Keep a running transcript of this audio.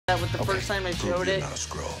with the first time I showed it.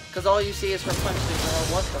 Because all you see is her punch the girl.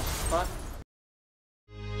 What the fuck?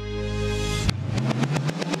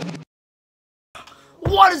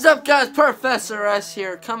 What is up, guys? Professor S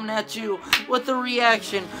here, coming at you with the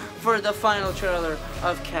reaction for the final trailer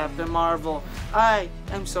of Captain Marvel. I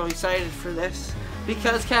am so excited for this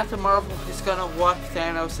because Captain Marvel is gonna whoop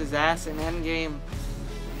Thanos' ass in Endgame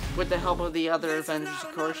with the help of the other Avengers.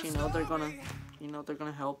 Of course, they're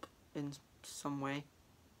gonna help in some way.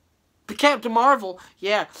 The Captain Marvel,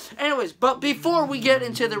 yeah. Anyways, but before we get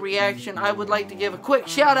into the reaction, I would like to give a quick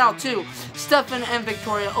shout out to Stefan and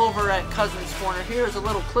Victoria over at Cousins Corner. Here's a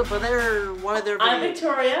little clip of one of their videos. I'm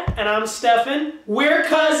Victoria, and I'm Stefan. We're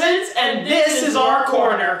cousins, and this is our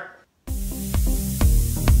corner.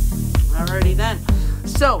 Alrighty then.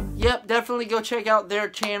 So, yep, definitely go check out their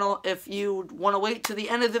channel. If you want to wait to the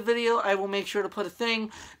end of the video, I will make sure to put a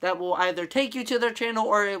thing that will either take you to their channel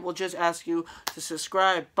or it will just ask you to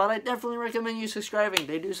subscribe. But I definitely recommend you subscribing.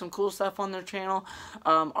 They do some cool stuff on their channel,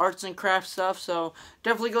 arts and crafts stuff, so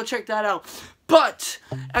definitely go check that out. But,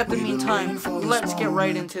 at the meantime, let's get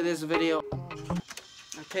right into this video.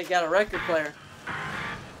 I take out a record player.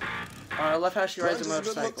 I love how she rides a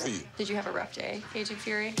motorcycle. Did you have a rough day, Agent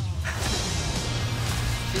Fury?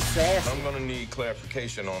 She's sassy. I'm gonna need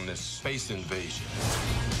clarification on this space invasion.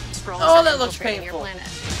 Oh, that looks painful. What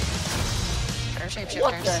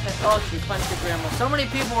the heck? Oh, she punched her grandma. So many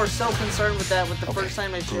people were so concerned with that the first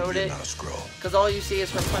time I showed it. Because all you see is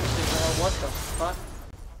her punch the girl. What the fuck?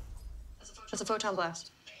 That's a photon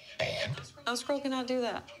blast. And? A Skrull cannot do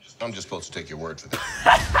that. I'm just supposed to take your word for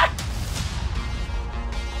that.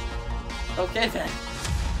 Okay then.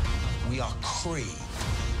 We are Kree.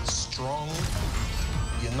 Strong,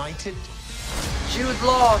 united. Jude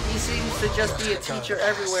Law, he seems to just be a teacher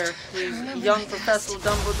everywhere. He's young Professor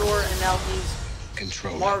Dumbledore, and now he's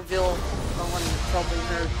Marvel. Someone probably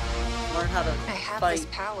learn how to I have fight this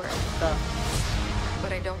power, stuff.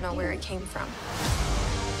 but I don't know where it came from.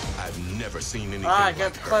 I've never seen anything I like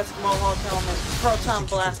got the her. classic Mohawk helmet, proton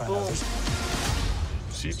blast, boom.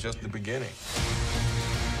 She's just the beginning.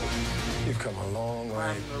 You've come a long way.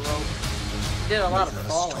 Climbing the rope. Did a lot of Not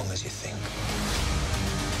as falling. strong as you think.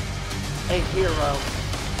 A hero.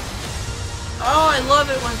 Oh, I love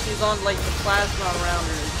it when she's on like the plasma around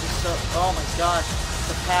her. It's just so. Oh my gosh,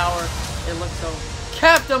 the power. It looks so.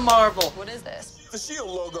 Captain Marvel. What is this? The SHIELD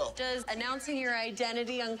logo. Does announcing your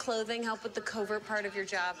identity on clothing help with the covert part of your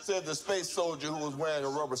job? Said the space soldier who was wearing a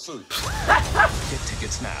rubber suit. Get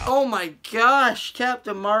tickets now. Oh my gosh,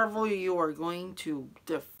 Captain Marvel, you are going to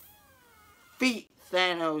defeat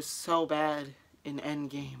Thanos so bad in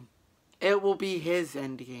Endgame. It will be his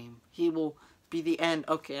Endgame. He will be the end.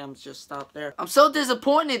 Okay, I'm just stop there. I'm so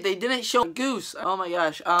disappointed they didn't show Goose. Oh my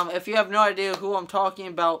gosh. If you have no idea who I'm talking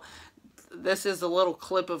about, this is a little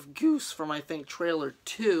clip of Goose from, I think, trailer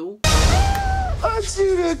 2. Aren't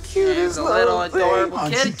you the cutest a little adorable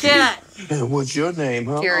kitty cat. And what's your name,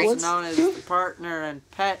 huh? Fury. Also known as the partner and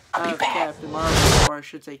pet of Captain Marvel, or I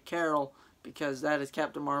should say Carol, because that is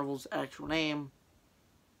Captain Marvel's actual name.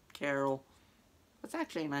 Carol. That's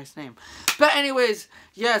actually a nice name. But anyways,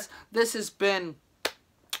 yes, this has been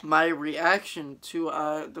my reaction to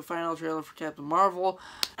the final trailer for Captain Marvel.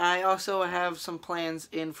 I also have some plans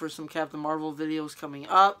in for some Captain Marvel videos coming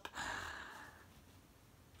up.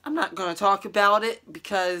 I'm not going to talk about it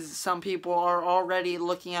because some people are already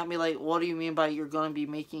looking at me like, what do you mean by you're going to be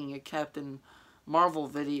making a Captain Marvel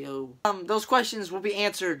video? Those questions will be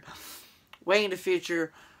answered way in the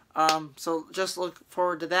future. So just look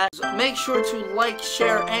forward to that. So make sure to like,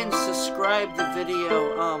 share, and subscribe the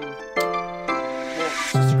video. Well,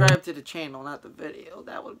 subscribe to the channel, not the video.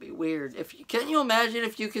 That would be weird. Can you imagine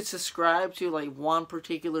if you could subscribe to like one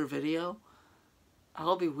particular video?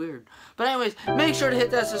 That'll be weird. But anyways, make sure to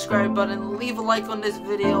hit that subscribe button, leave a like on this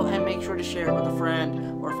video, and make sure to share it with a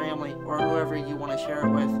friend or family or whoever you want to share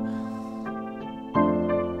it with.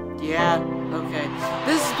 Yeah, okay.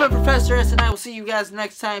 This has been Professor S, and I will see you guys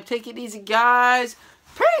next time. Take it easy, guys.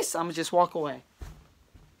 Peace. I'm gonna just walk away.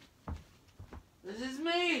 This is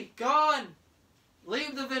me. Gone.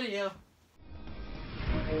 Leave the video.